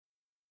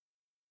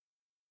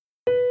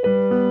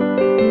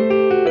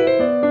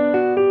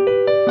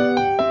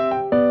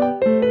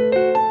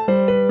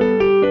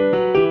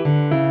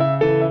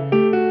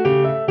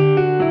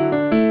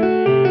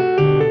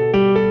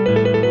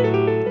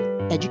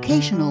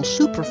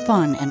channel super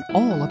fun and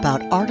all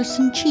about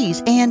artisan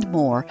cheese and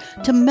more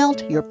to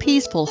melt your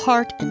peaceful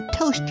heart and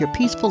toast your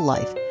peaceful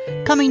life.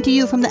 Coming to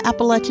you from the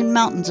Appalachian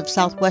Mountains of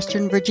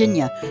southwestern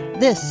Virginia,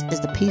 this is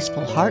the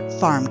Peaceful Heart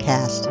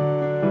Farmcast.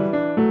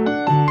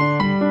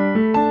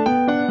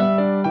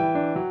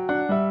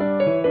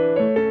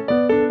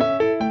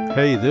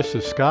 Hey, this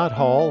is Scott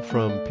Hall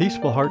from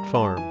Peaceful Heart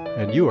Farm,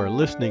 and you are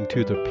listening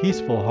to the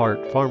Peaceful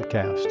Heart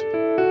Farmcast.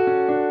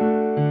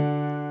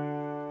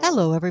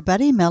 Hello,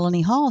 everybody.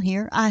 Melanie Hall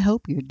here. I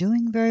hope you're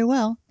doing very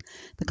well.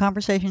 The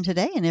conversation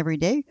today and every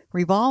day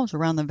revolves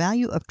around the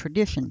value of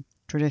tradition,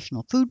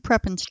 traditional food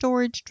prep and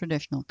storage,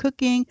 traditional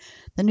cooking,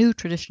 the new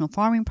traditional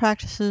farming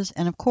practices,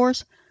 and of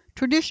course,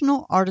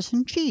 traditional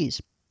artisan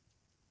cheese.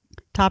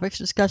 Topics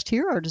discussed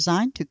here are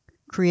designed to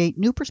create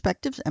new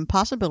perspectives and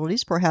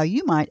possibilities for how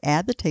you might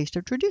add the taste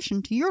of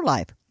tradition to your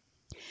life.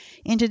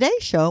 In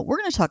today's show, we're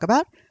going to talk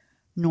about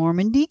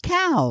Normande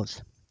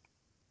cows.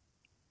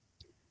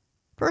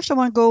 First, I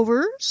want to go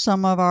over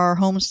some of our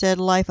homestead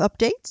life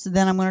updates.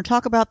 Then I'm going to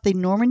talk about the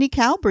Normande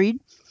cow breed.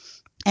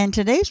 And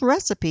today's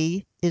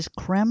recipe is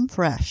Crème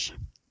Fraîche.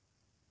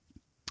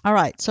 All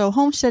right, so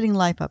homesteading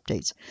life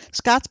updates.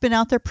 Scott's been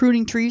out there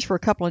pruning trees for a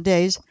couple of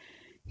days.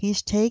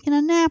 He's taking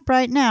a nap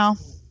right now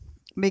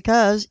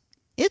because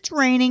it's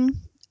raining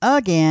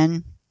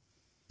again.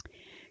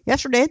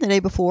 Yesterday and the day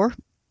before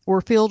were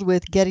filled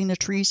with getting the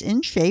trees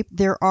in shape.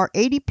 There are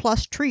 80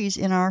 plus trees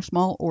in our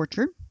small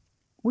orchard.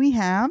 We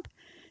have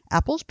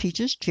apples,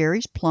 peaches,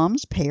 cherries,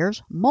 plums,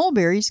 pears,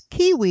 mulberries,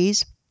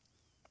 kiwis.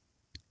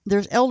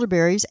 There's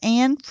elderberries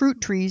and fruit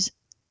trees.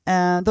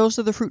 Those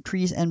are the fruit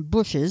trees and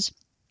bushes.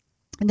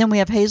 And then we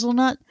have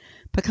hazelnut,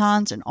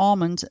 pecans, and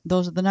almonds.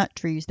 Those are the nut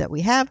trees that we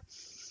have.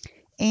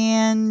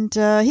 And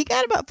he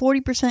got about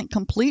 40%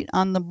 complete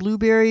on the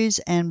blueberries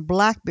and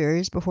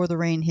blackberries before the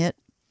rain hit.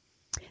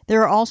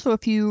 There are also a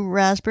few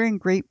raspberry and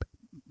grape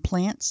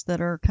plants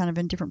that are kind of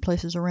in different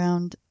places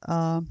around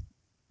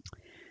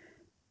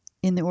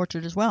in the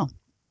orchard as well.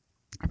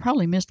 I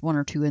probably missed one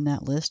or two in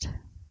that list,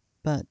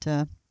 but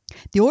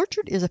the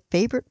orchard is a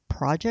favorite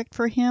project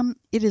for him.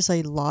 It is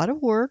a lot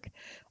of work,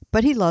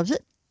 but he loves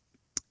it.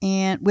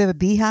 And we have a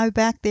beehive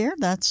back there.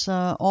 That's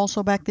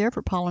also back there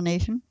for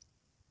pollination.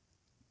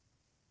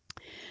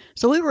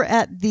 So we were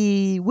at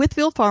the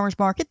Whitfield Farmers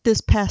Market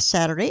this past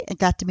Saturday and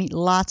got to meet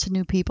lots of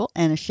new people,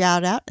 and a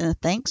shout out and a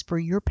thanks for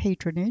your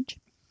patronage.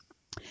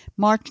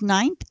 March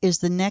 9th is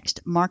the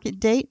next market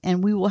date,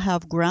 and we will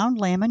have ground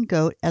lamb and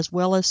goat as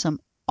well as some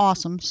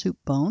awesome soup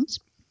bones.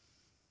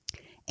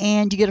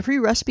 And you get a free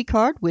recipe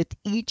card with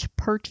each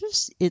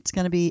purchase. It's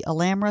going to be a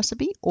lamb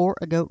recipe or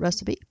a goat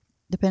recipe,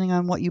 depending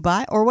on what you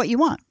buy or what you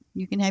want.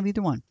 You can have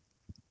either one.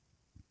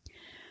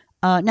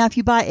 Now, if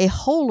you buy a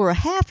whole or a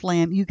half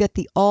lamb, you get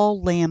the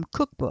all lamb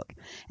cookbook,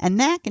 and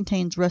that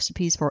contains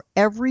recipes for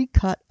every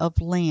cut of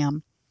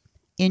lamb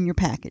in your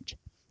package.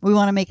 We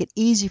want to make it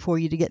easy for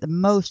you to get the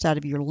most out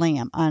of your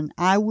lamb. And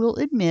I will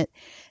admit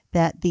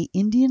that the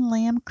Indian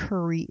lamb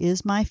curry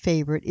is my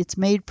favorite. It's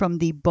made from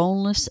the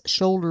boneless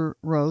shoulder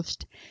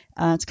roast.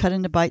 It's cut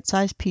into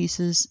bite-sized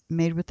pieces,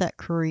 made with that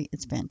curry.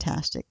 It's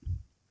fantastic.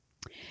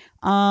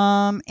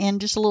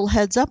 And just a little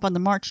heads up, on the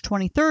March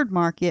 23rd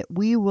market,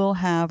 we will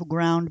have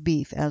ground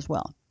beef as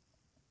well.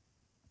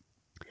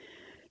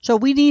 So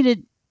we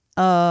needed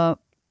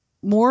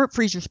more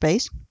freezer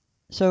space.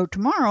 So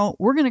tomorrow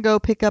we're going to go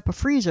pick up a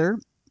freezer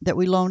that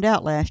we loaned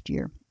out last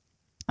year.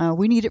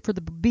 We need it for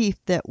the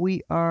beef that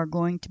we are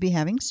going to be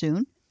having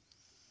soon.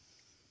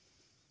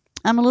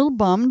 I'm a little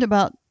bummed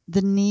about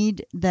the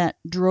need that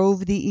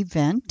drove the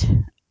event.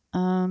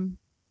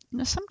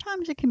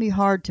 Sometimes it can be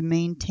hard to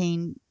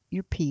maintain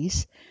your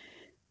peace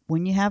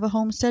when you have a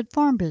homestead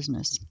farm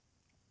business.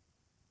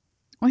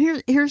 Well,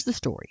 here's the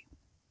story.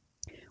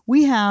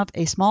 We have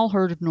a small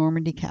herd of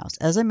Normande cows.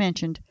 As I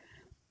mentioned,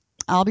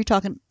 I'll be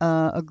talking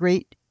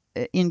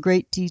in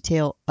great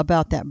detail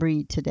about that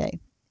breed today.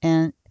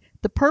 And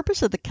the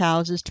purpose of the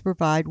cows is to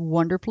provide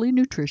wonderfully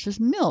nutritious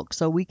milk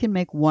so we can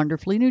make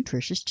wonderfully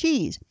nutritious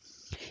cheese.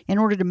 In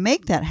order to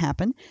make that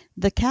happen,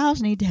 the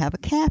cows need to have a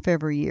calf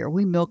every year.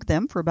 We milk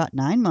them for about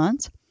 9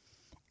 months.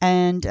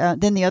 And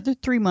then the other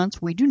 3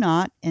 months we do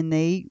not, and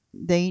they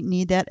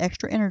need that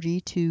extra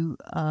energy to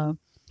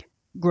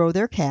grow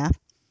their calf.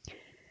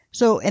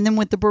 So, and then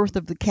with the birth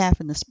of the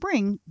calf in the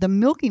spring, the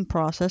milking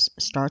process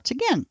starts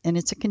again, and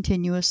it's a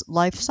continuous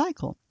life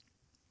cycle.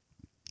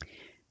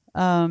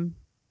 In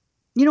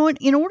order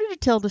to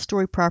tell the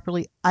story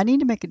properly, I need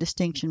to make a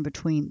distinction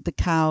between the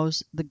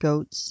cows, the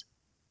goats,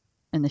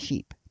 and the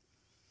sheep.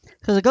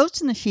 So the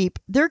goats and the sheep,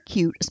 they're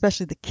cute,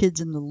 especially the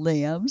kids and the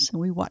lambs, and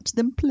we watch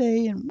them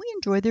play and we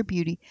enjoy their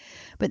beauty.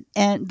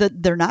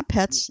 They're not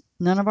pets.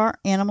 None of our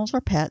animals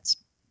are pets.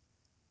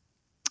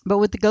 But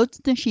with the goats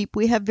and the sheep,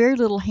 we have very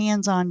little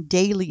hands-on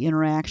daily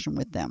interaction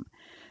with them.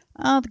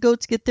 The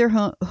goats get their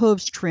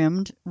hooves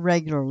trimmed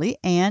regularly,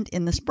 and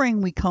in the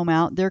spring we comb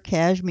out their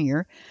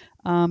cashmere.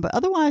 But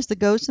otherwise, the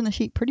goats and the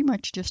sheep pretty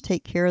much just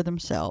take care of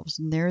themselves.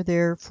 And they're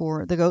there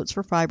for the goats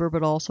for fiber,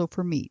 but also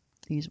for meat.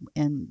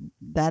 And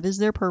that is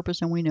their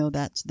purpose, and we know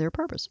that's their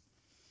purpose.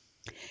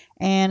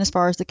 And as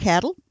far as the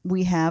cattle,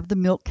 we have the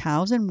milk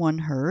cows in one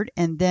herd,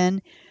 and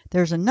then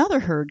there's another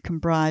herd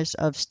comprised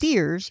of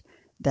steers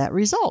that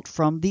result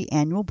from the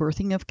annual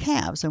birthing of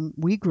calves, and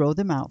we grow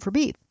them out for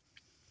beef.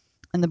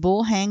 And the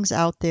bull hangs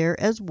out there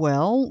as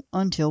well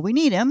until we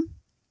need him.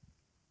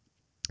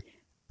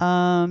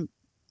 And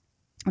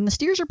the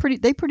steers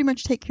they pretty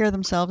much take care of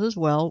themselves as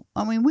well.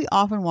 I mean, we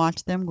often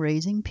watch them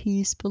grazing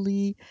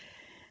peacefully,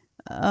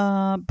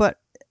 but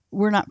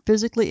we're not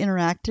physically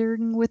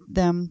interacting with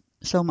them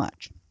so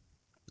much.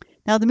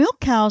 Now, the milk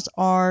cows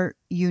are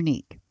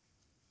unique.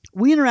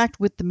 We interact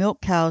with the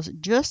milk cows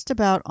just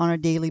about on a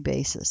daily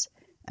basis.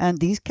 And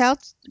these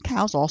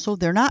cows also,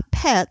 they're not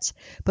pets,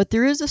 but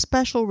there is a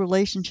special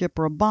relationship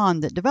or a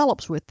bond that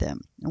develops with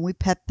them. And we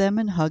pet them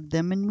and hug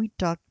them and we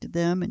talk to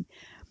them. And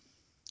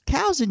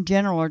cows in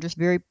general are just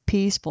very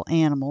peaceful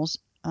animals.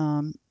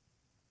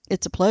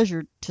 It's a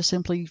pleasure to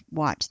simply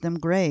watch them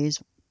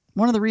graze.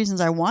 One of the reasons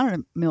I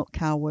wanted a milk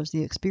cow was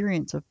the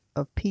experience of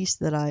peace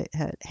that I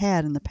had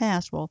had in the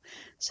past while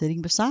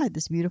sitting beside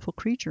this beautiful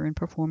creature and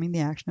performing the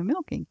action of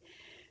milking.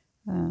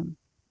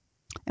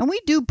 And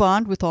we do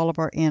bond with all of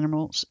our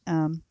animals.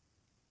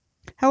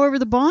 However,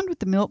 the bond with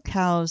the milk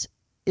cows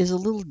is a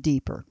little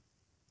deeper.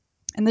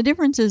 And the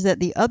difference is that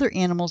the other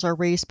animals are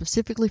raised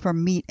specifically for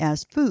meat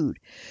as food,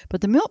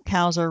 but the milk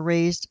cows are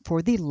raised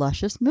for the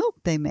luscious milk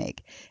they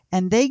make,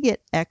 and they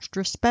get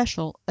extra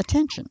special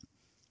attention.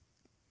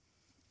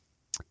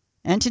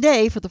 And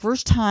today, for the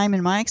first time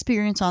in my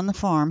experience on the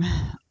farm,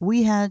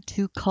 we had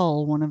to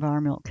cull one of our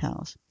milk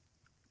cows.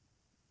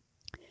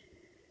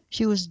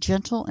 She was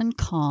gentle and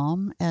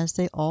calm, as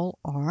they all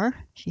are.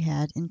 She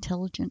had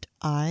intelligent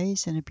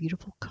eyes and a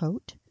beautiful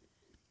coat.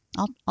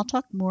 I'll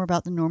talk more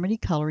about the Normandy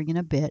coloring in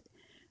a bit.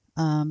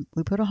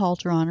 We put a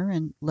halter on her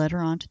and led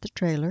her onto the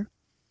trailer.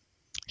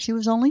 She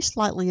was only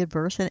slightly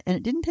adverse, and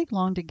it didn't take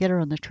long to get her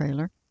on the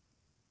trailer.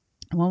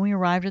 When we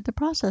arrived at the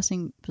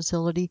processing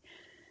facility,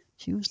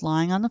 she was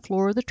lying on the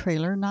floor of the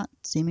trailer, not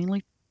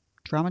seemingly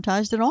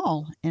traumatized at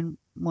all. And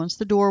once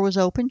the door was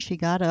open, she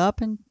got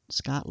up and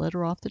Scott led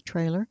her off the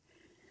trailer.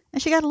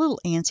 And she got a little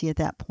antsy at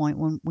that point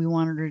when we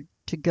wanted her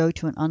to go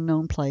to an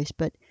unknown place,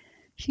 but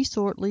she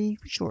shortly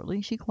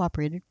she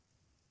cooperated.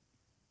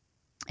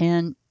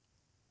 And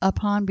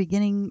upon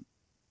beginning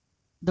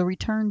the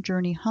return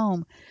journey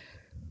home,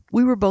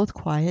 we were both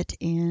quiet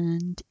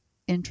and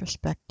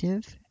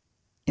introspective.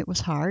 It was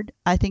hard.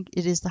 I think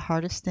it is the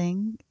hardest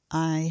thing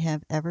I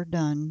have ever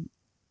done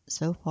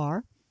so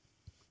far.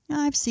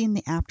 Now, I've seen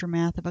the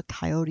aftermath of a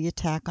coyote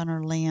attack on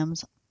our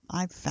lambs.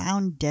 I've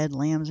found dead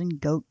lambs and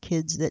goat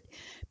kids that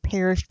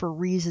perished for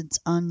reasons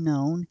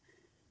unknown.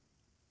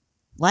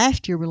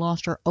 Last year we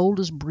lost our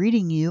oldest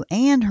breeding ewe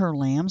and her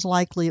lambs.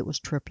 Likely it was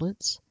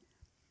triplets.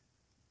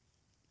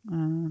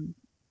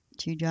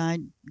 She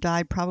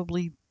died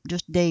probably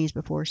just days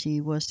before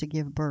she was to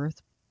give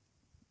birth.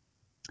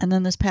 And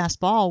then this past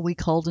fall, we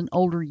culled an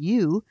older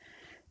ewe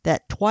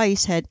that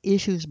twice had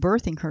issues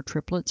birthing her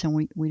triplets, and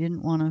we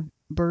didn't want to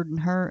burden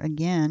her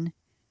again.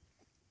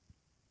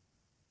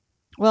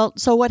 Well,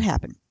 so what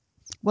happened?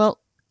 Well,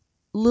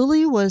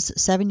 Lily was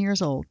 7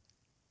 years old.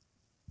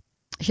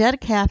 She had a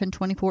calf in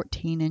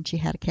 2014, and she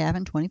had a calf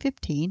in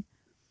 2015,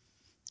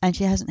 and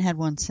she hasn't had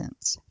one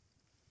since.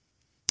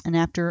 And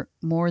after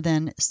more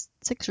than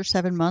 6 or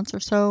 7 months or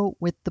so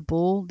with the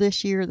bull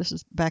this year, this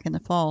is back in the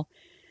fall,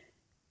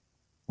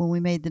 when we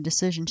made the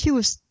decision, she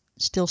was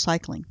still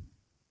cycling.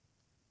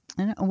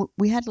 And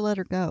we had to let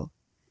her go.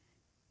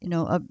 You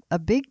know, a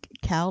big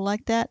cow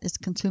like that is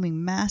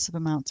consuming massive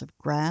amounts of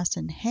grass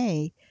and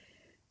hay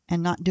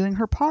and not doing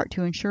her part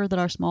to ensure that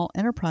our small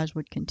enterprise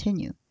would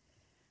continue.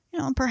 You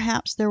know, and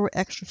perhaps there were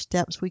extra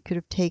steps we could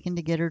have taken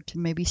to get her to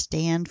maybe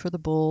stand for the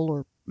bull,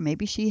 or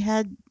maybe she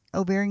had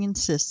ovarian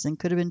cysts and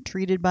could have been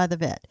treated by the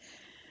vet.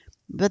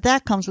 But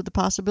that comes with the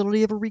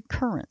possibility of a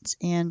recurrence,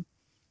 and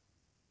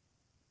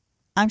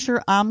I'm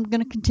sure I'm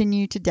going to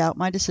continue to doubt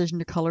my decision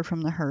to cull her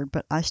from the herd,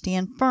 but I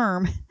stand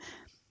firm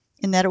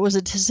in that it was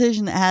a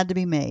decision that had to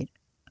be made.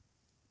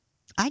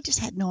 I just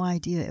had no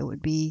idea it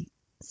would be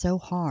so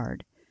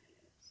hard.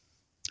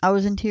 I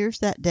was in tears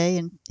that day,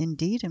 and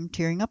indeed I'm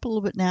tearing up a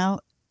little bit now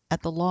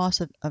at the loss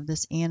of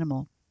this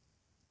animal.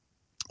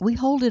 We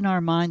hold in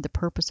our mind the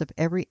purpose of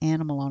every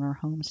animal on our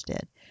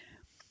homestead.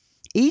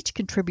 Each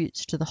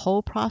contributes to the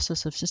whole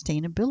process of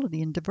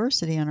sustainability and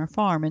diversity on our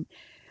farm, and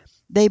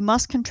they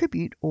must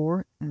contribute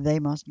or they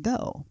must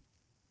go.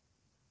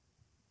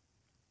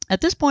 At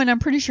this point, I'm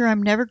pretty sure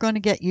I'm never going to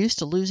get used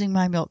to losing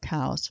my milk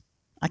cows.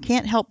 I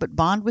can't help but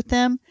bond with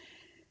them,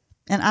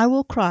 and I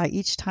will cry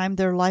each time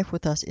their life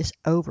with us is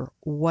over,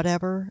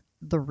 whatever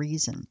the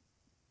reason.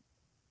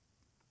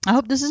 I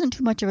hope this isn't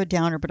too much of a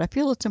downer, but I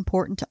feel it's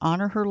important to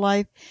honor her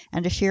life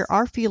and to share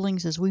our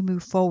feelings as we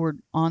move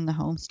forward on the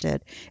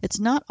homestead. It's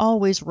not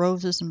always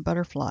roses and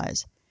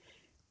butterflies.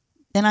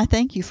 And I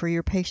thank you for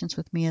your patience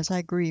with me as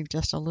I grieve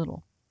just a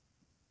little.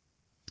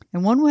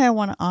 And one way I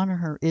want to honor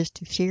her is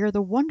to share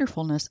the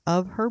wonderfulness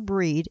of her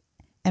breed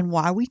and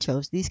why we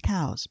chose these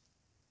cows.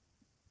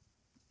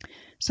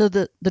 So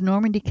the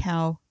Normande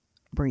cow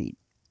breed.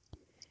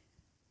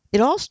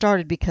 It all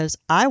started because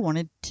I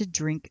wanted to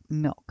drink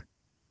milk,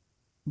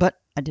 but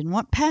I didn't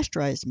want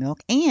pasteurized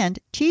milk, and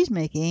cheese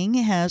making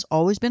has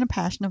always been a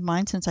passion of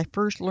mine since I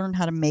first learned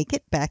how to make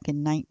it back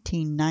in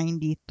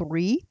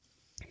 1993.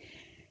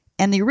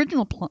 And the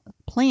original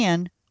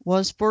plan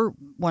was for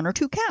 1 or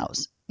 2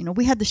 cows.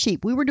 We had the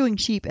sheep. We were doing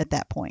sheep at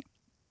that point.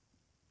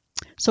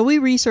 So we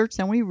researched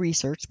and we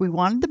researched. We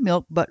wanted the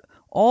milk, but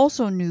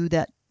also knew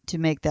that to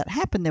make that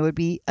happen, there would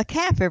be a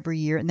calf every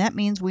year, and that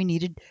means we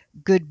needed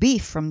good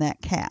beef from that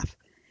calf.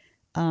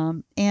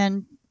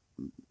 And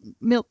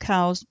milk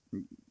cows,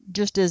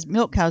 just as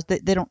milk cows,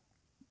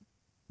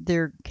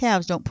 their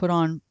calves don't put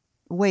on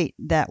weight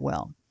that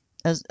well,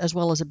 as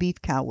well as a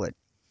beef cow would.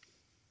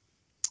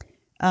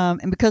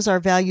 And because our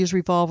values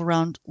revolve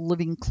around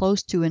living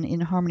close to and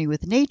in harmony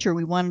with nature,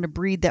 we wanted a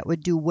breed that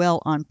would do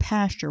well on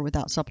pasture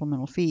without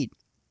supplemental feed.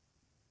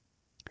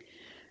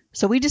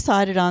 So we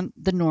decided on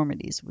the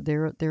Normandies.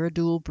 They're a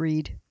dual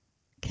breed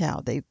cow.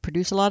 They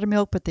produce a lot of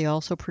milk, but they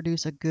also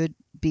produce a good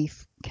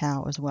beef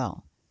cow as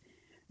well.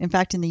 In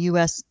fact, in the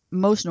U.S.,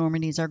 most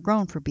Normandies are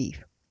grown for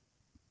beef.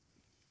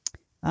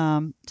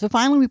 So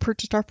finally, we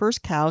purchased our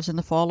first cows in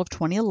the fall of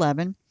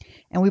 2011,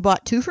 and we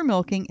bought 2 for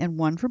milking and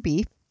 1 for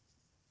beef.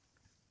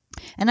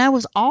 And I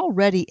was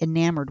already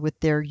enamored with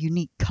their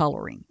unique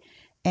coloring.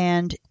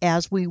 And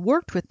as we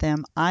worked with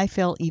them, I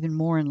fell even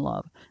more in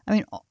love. I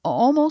mean,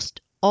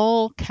 almost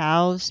all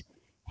cows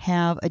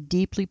have a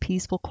deeply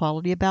peaceful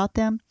quality about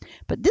them,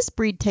 but this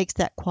breed takes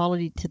that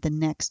quality to the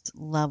next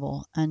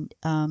level. And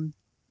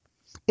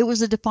it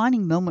was a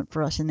defining moment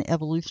for us in the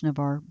evolution of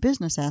our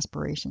business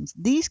aspirations.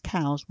 These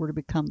cows were to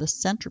become the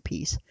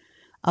centerpiece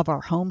of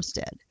our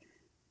homestead.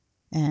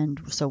 And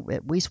so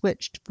we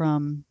switched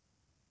from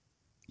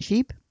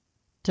sheep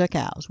to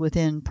cows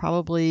within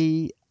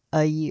probably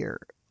a year,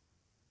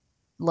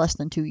 less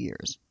than 2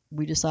 years.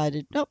 We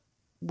decided, nope,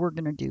 we're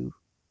going to do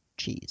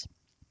cheese.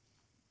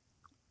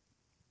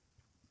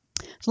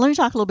 So let me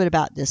talk a little bit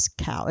about this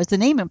cow. As the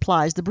name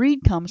implies, the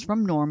breed comes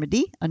from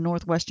Normandy, a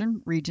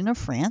northwestern region of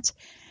France.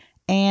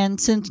 And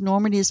since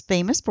Normandy is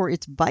famous for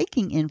its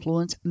Viking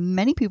influence,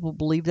 many people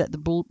believe that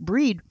the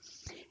breed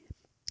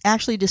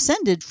actually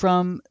descended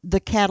from the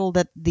cattle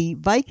that the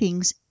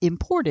Vikings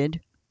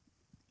imported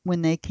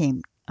when they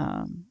came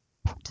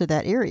to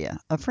that area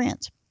of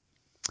France.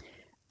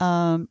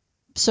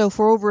 So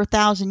for over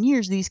 1,000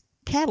 years, these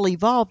cattle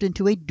evolved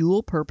into a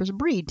dual-purpose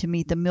breed to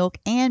meet the milk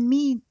and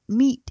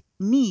meat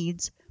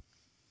needs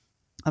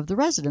of the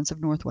residents of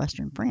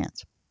northwestern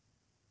France.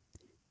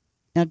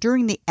 Now,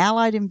 during the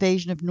Allied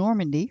invasion of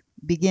Normandy,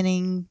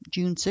 beginning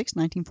June 6,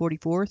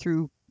 1944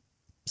 through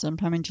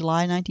sometime in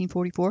July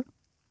 1944,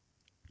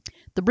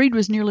 the breed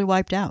was nearly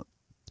wiped out.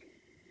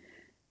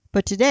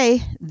 But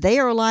today, they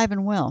are alive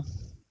and well.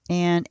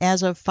 And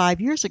as of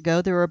 5 years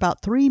ago, there were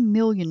about 3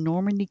 million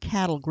Normandy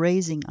cattle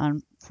grazing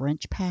on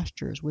French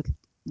pastures, with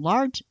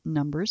large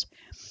numbers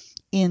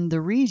in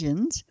the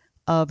regions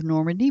of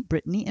Normandy,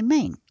 Brittany, and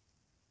Maine,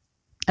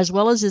 as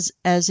well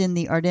as in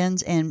the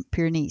Ardennes and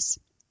Pyrenees.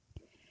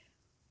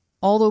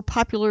 Although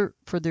popular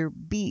for their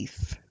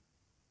beef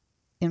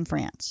in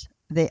France,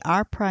 they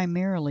are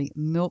primarily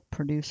milk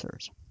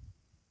producers.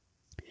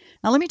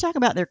 Now let me talk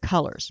about their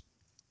colors.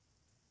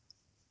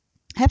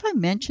 Have I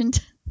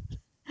mentioned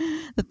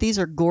that these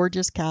are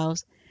gorgeous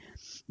cows?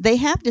 They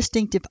have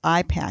distinctive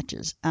eye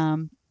patches.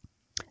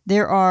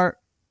 There are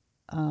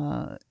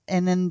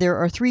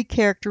 3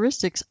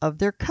 characteristics of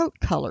their coat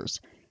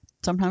colors,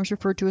 sometimes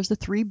referred to as the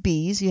 3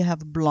 B's. You have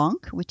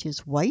blanc, which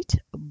is white,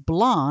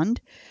 blonde,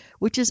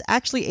 which is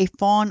actually a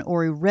fawn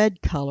or a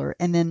red color,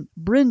 and then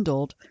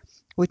brindled,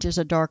 which is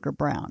a darker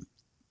brown.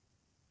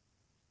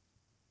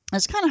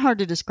 It's kind of hard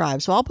to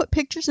describe, so I'll put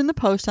pictures in the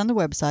post on the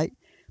website.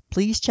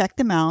 Please check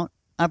them out.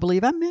 I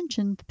believe I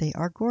mentioned they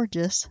are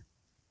gorgeous.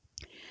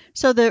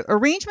 So the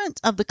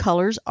arrangement of the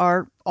colors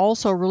are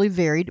also really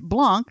varied.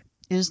 Blanc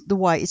is the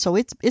white, so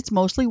it's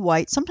mostly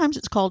white. Sometimes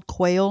it's called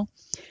quail.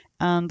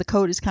 The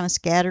coat is kind of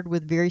scattered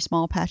with very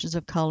small patches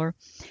of color.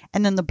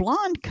 And then the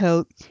blonde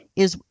coat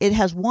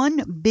has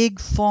one big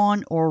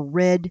fawn or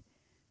red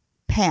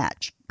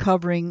patch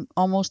covering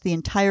almost the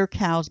entire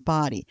cow's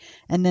body.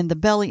 And then the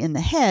belly and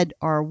the head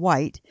are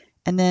white,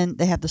 and then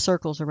they have the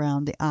circles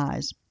around the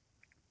eyes.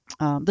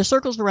 The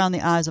circles around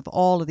the eyes of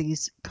all of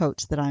these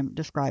coats that I'm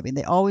describing,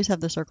 they always have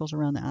the circles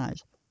around the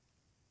eyes.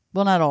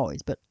 Well, not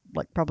always, but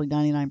like probably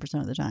 99%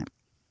 of the time.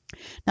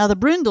 Now the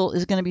brindle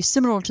is going to be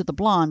similar to the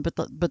blonde, but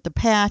the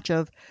patch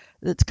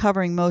that's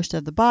covering most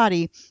of the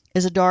body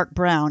is a dark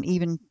brown,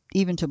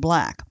 even to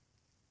black.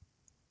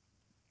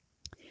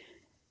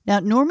 Now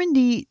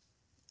Normandy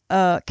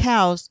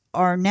cows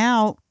are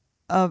now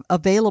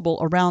available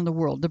around the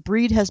world. The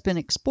breed has been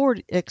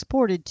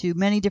exported to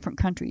many different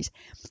countries,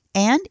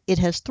 and it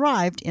has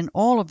thrived in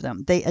all of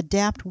them. They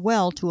adapt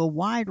well to a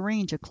wide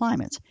range of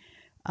climates.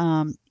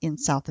 In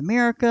South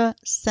America,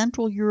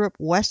 Central Europe,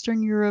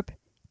 Western Europe,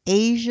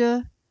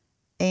 Asia,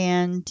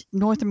 and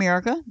North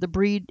America, the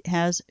breed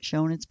has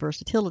shown its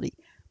versatility.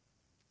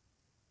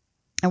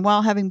 And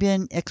while having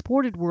been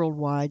exported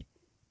worldwide,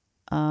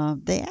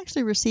 They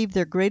actually received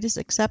their greatest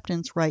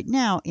acceptance right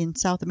now in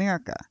South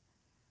America,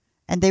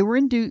 and they were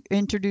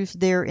introduced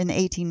there in the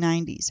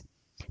 1890s.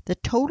 The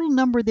total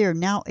number there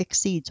now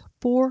exceeds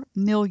 4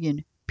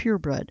 million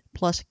purebred,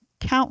 plus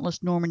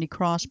countless Normandy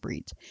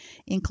crossbreeds.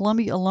 In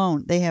Colombia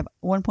alone, they have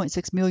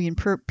 1.6 million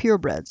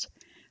purebreds,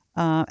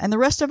 and the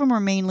rest of them are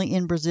mainly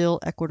in Brazil,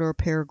 Ecuador,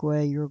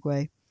 Paraguay,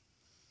 Uruguay.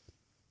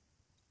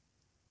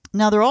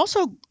 Now, they're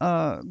also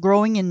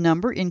growing in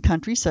number in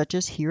countries such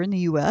as here in the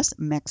U.S.,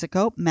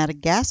 Mexico,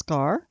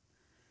 Madagascar,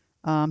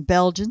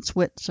 Belgium,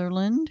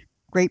 Switzerland,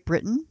 Great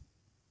Britain,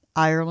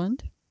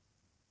 Ireland.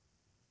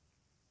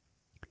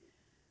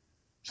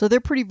 So they're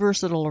pretty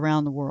versatile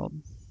around the world.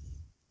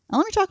 Now,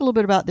 let me talk a little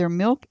bit about their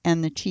milk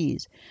and the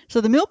cheese.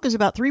 So the milk is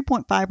about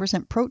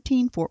 3.5%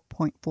 protein,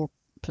 4.4%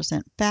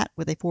 fat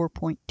with a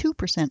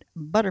 4.2%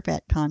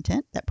 butterfat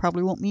content. That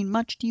probably won't mean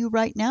much to you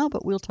right now,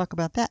 but we'll talk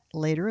about that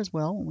later as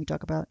well when we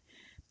talk about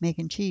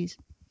making cheese.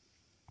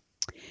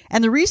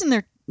 And the reason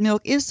their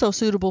milk is so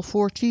suitable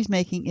for cheese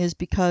making is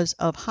because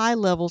of high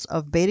levels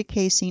of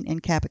beta-casein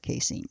and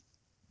kappa-casein.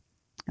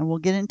 And we'll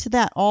get into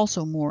that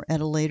also more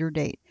at a later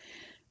date.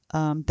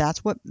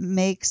 That's what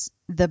makes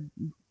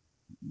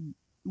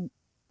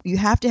you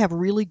have to have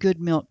really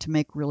good milk to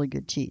make really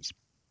good cheese.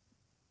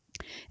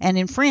 And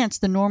in France,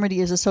 the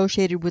Normandy is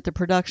associated with the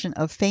production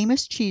of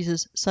famous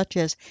cheeses such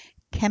as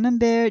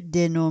Camembert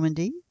de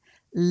Normandie,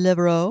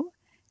 Levrault,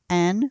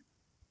 and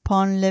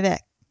Pont-l'Evêque.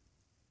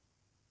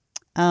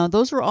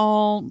 Those are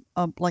all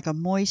like a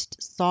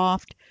moist,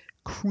 soft,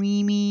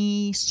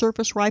 creamy,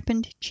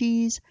 surface-ripened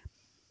cheese.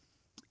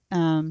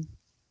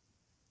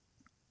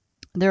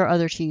 There are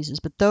other cheeses,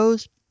 but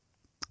those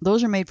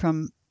are made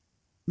from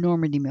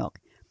Normandy milk,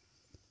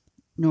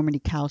 Normandy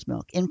cow's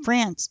milk. In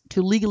France,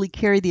 to legally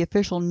carry the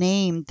official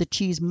name, the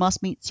cheese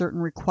must meet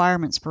certain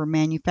requirements for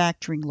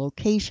manufacturing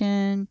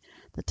location,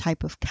 the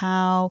type of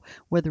cow,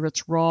 whether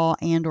it's raw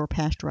and or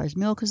pasteurized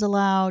milk is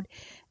allowed,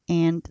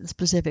 and the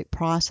specific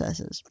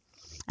processes.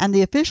 And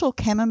the official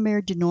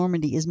Camembert de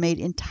Normandie is made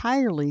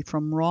entirely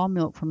from raw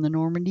milk from the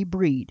Normandy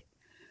breed,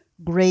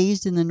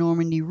 grazed in the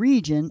Normandy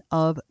region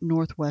of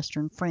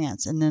northwestern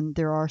France. And then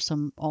there are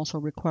some also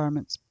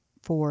requirements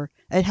for,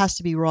 it has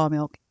to be raw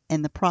milk,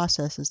 and the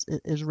process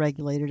is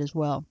regulated as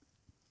well.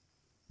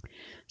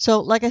 So,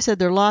 like I said,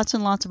 there are lots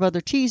and lots of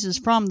other cheeses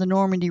from the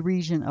Normandy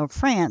region of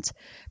France,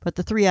 but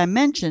the three I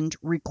mentioned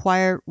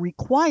require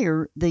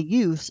the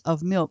use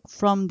of milk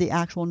from the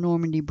actual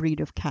Normandy breed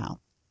of cow.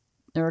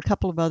 There are a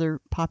couple of other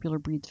popular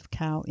breeds of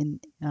cow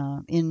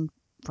in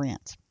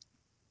France.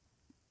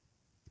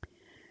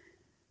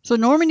 So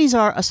Normandys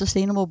are a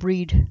sustainable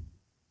breed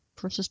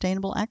for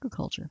sustainable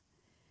agriculture.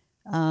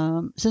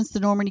 Since the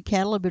Normandy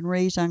cattle have been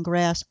raised on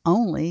grass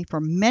only for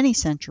many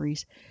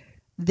centuries,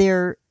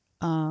 their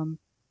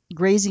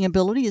grazing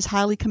ability is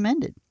highly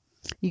commended.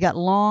 You got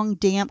long,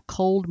 damp,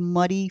 cold,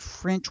 muddy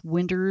French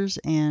winters,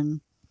 and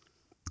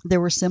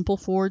there were simple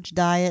forage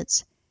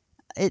diets.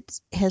 It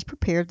has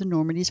prepared the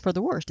Normandys for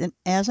the worst. And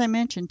as I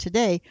mentioned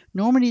today,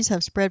 Normandys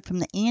have spread from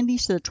the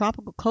Andes to the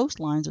tropical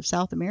coastlines of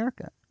South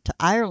America, to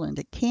Ireland,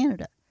 to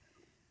Canada.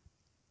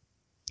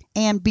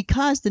 And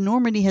because the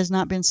Normandy has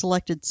not been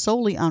selected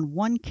solely on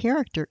one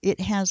character, it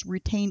has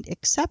retained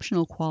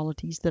exceptional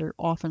qualities that are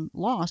often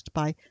lost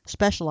by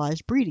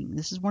specialized breeding.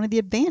 This is one of the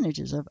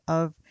advantages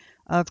of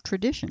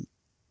tradition.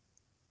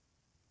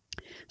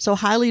 So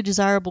highly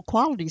desirable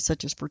qualities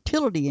such as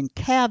fertility and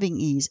calving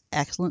ease,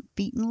 excellent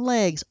feet and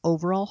legs,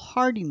 overall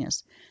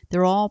hardiness,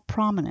 they're all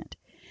prominent.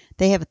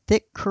 They have a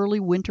thick,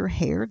 curly winter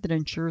hair that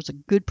ensures a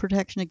good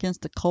protection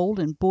against the cold,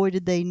 and boy,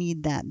 did they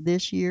need that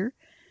this year.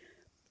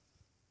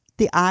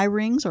 The eye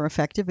rings are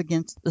effective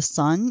against the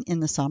sun in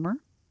the summer.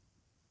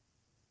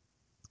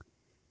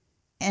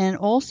 And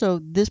also,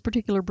 this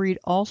particular breed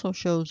also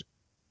shows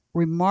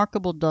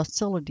remarkable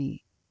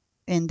docility,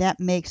 and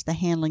that makes the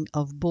handling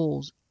of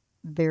bulls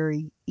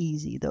very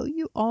easy. Though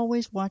you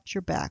always watch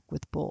your back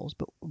with bulls,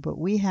 but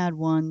we had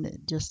one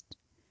that just,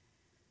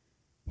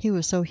 he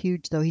was so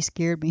huge though, he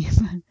scared me.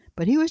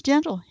 But he was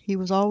gentle. He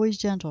was always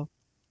gentle.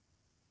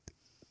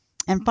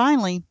 And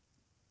finally,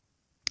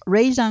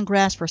 raised on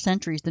grass for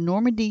centuries, the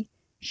Normandy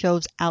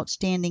shows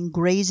outstanding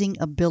grazing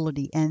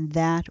ability, and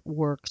that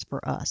works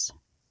for us.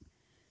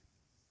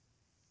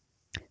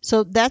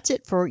 So that's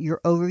it for your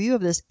overview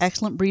of this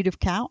excellent breed of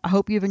cow. I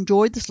hope you've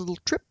enjoyed this little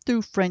trip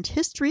through French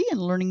history,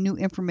 and learning new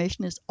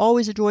information is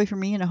always a joy for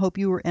me, and I hope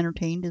you were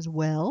entertained as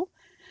well.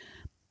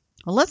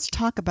 Well, let's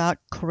talk about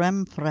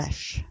Crème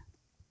Fraîche.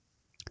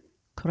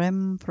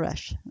 Crème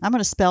Fraîche. I'm going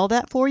to spell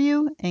that for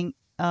you, and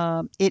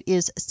it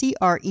is CREME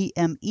Fraiche,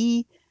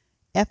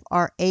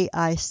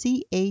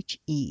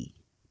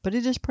 but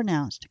it is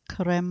pronounced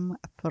Crème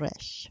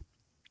Fraîche.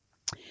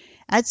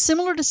 It's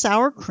similar to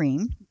sour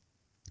cream,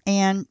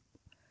 and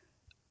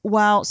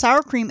while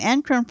sour cream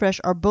and crème fraîche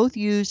are both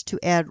used to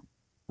add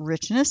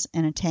richness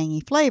and a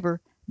tangy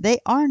flavor, they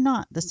are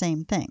not the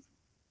same thing.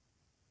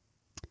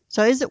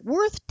 So is it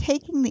worth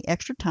taking the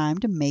extra time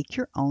to make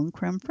your own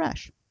crème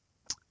fraîche?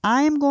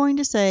 I am going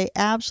to say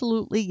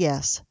absolutely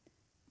yes,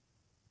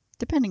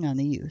 depending on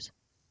the use.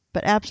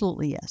 but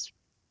absolutely yes.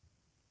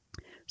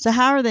 So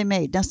how are they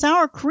made? Now,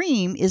 sour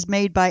cream is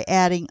made by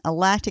adding a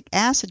lactic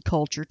acid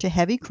culture to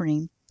heavy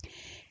cream,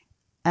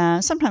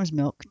 sometimes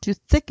milk, to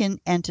thicken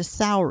and to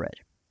sour it.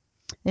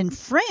 In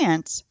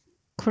France,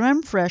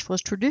 crème fraîche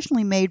was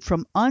traditionally made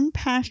from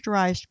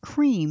unpasteurized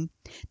cream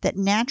that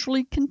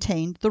naturally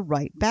contained the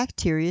right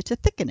bacteria to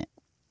thicken it.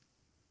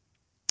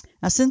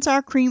 Now, since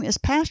our cream is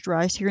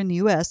pasteurized here in the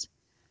U.S.,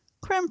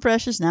 crème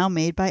fraîche is now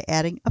made by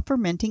adding a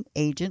fermenting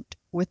agent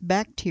with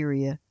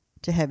bacteria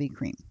to heavy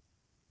cream.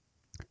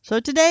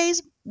 So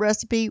today's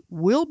recipe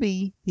will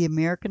be the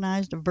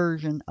Americanized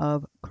version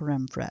of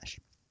crème fraîche.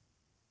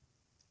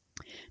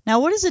 Now,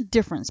 what is the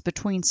difference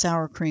between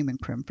sour cream and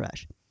crème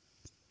fraîche?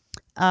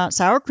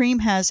 Sour cream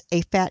has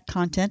a fat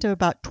content of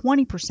about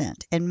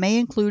 20% and may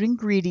include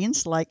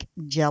ingredients like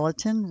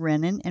gelatin,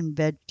 rennet, and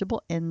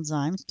vegetable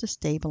enzymes to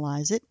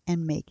stabilize it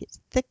and make it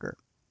thicker.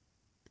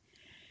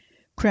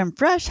 Crème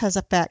fraîche has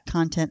a fat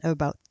content of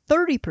about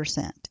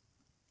 30%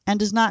 and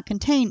does not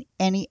contain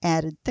any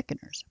added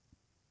thickeners.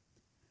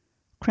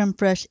 Crème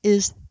fraîche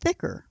is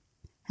thicker,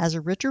 has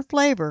a richer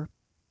flavor,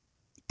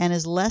 and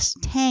is less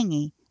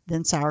tangy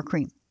than sour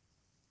cream.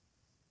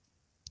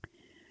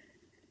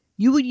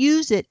 You would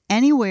use it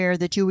anywhere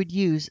that you would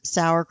use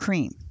sour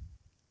cream.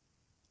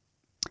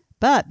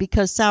 But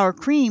because sour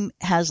cream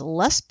has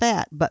less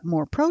fat but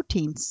more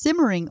protein,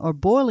 simmering or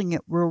boiling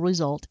it will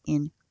result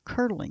in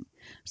curdling.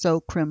 So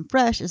crème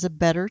fraîche is a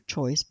better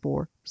choice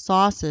for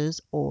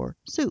sauces or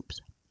soups.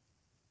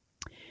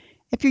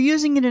 If you're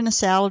using it in a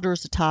salad or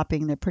as a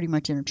topping, they're pretty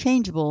much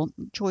interchangeable.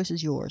 The choice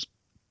is yours.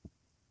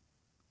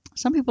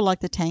 Some people like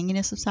the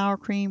tanginess of sour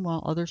cream,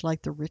 while others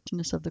like the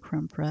richness of the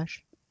crème fraîche.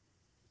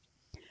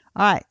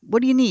 All right,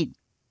 what do you need?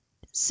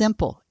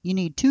 Simple. You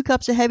need 2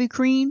 cups of heavy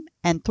cream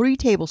and 3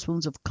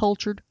 tablespoons of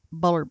cultured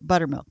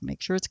buttermilk.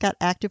 Make sure it's got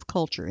active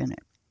culture in it.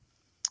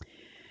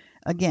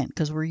 Again,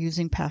 because we're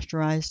using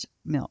pasteurized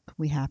milk,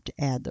 we have to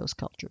add those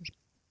cultures.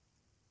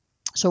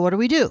 So what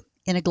do?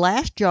 In a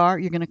glass jar,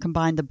 you're going to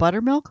combine the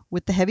buttermilk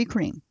with the heavy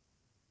cream.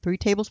 3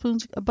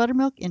 tablespoons of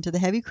buttermilk into the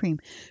heavy cream.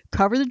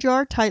 Cover the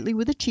jar tightly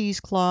with a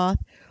cheesecloth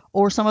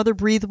or some other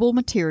breathable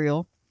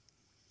material.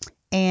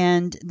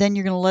 And then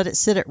you're going to let it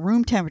sit at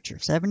room temperature,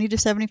 70 to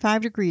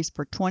 75 degrees,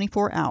 for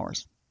 24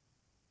 hours.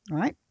 All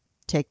right.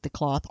 Take the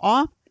cloth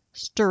off,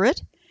 stir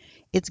it.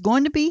 It's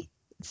going to be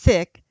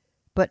thick,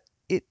 but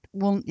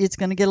it's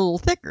going to get a little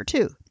thicker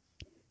too.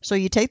 So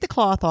you take the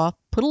cloth off,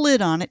 put a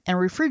lid on it, and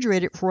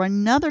refrigerate it for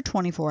another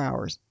 24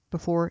 hours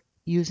before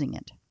using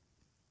it.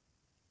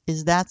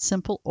 Is that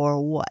simple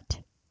or what?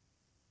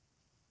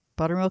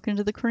 Buttermilk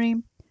into the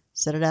cream,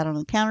 set it out on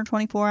the counter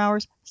 24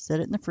 hours,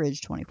 set it in the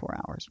fridge 24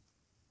 hours.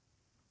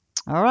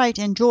 All right,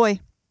 enjoy.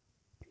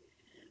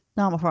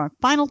 Now, for our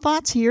final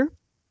thoughts here.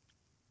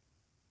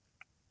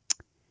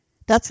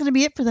 That's going to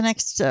be it for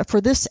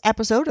for this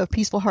episode of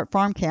Peaceful Heart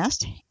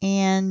Farmcast.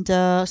 And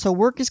so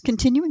work is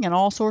continuing on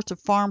all sorts of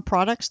farm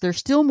products. There's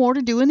still more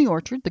to do in the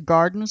orchard. The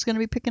garden is going to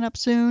be picking up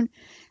soon.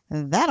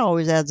 That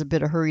always adds a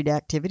bit of hurried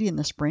activity in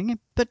the spring,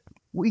 but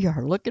we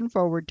are looking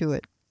forward to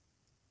it.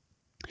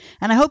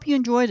 And I hope you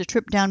enjoyed a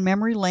trip down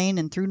memory lane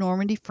and through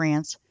Normandy,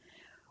 France.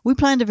 We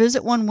plan to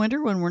visit one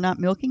winter when we're not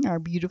milking our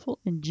beautiful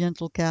and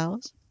gentle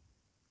cows.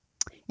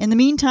 In the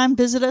meantime,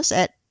 visit us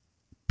at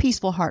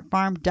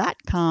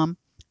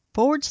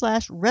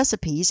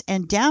peacefulheartfarm.com/recipes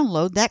and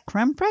download that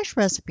crème fraîche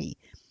recipe.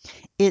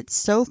 It's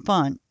so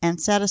fun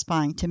and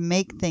satisfying to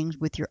make things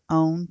with your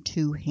own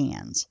 2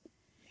 hands.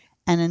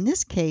 And in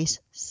this case,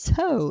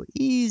 so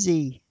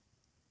easy.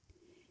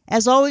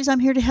 As always, I'm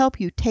here to help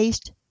you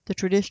taste the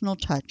traditional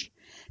touch.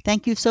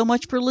 Thank you so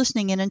much for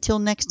listening, and until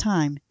next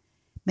time,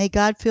 may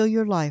God fill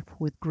your life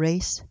with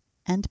grace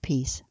and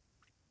peace.